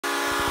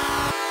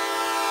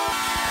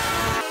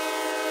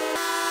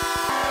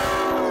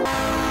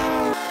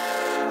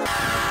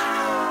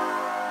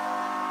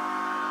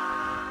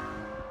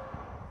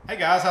Hey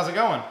guys, how's it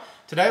going?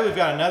 Today we've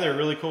got another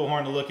really cool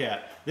horn to look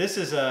at. This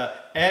is a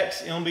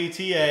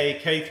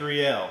MBTA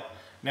K3L.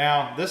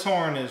 Now this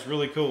horn is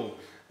really cool.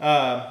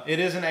 It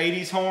is an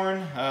 80s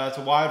horn. It's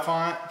a Wide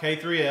Font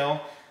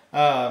K3L.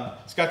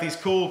 It's got these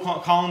cool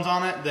cones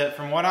on it that,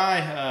 from what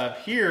I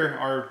hear,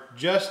 are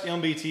just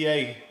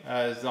MBTA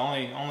is the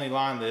only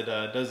line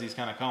that does these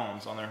kind of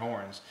cones on their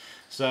horns.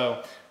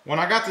 So when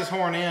I got this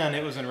horn in,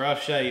 it was in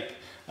rough shape.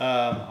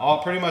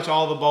 Pretty much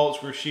all the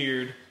bolts were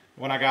sheared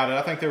when I got it.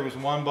 I think there was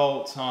one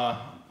bolt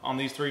on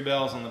these three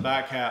bells on the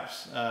back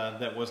caps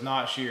that was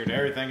not sheared.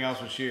 Everything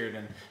else was sheared,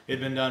 and it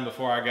had been done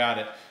before I got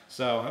it.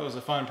 So it was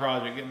a fun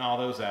project getting all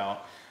those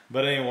out.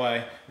 But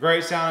anyway,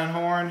 great sounding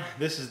horn.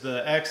 This is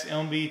the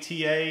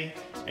MBTA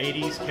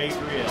 80s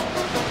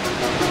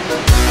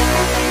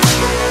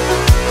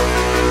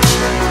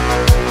K3L.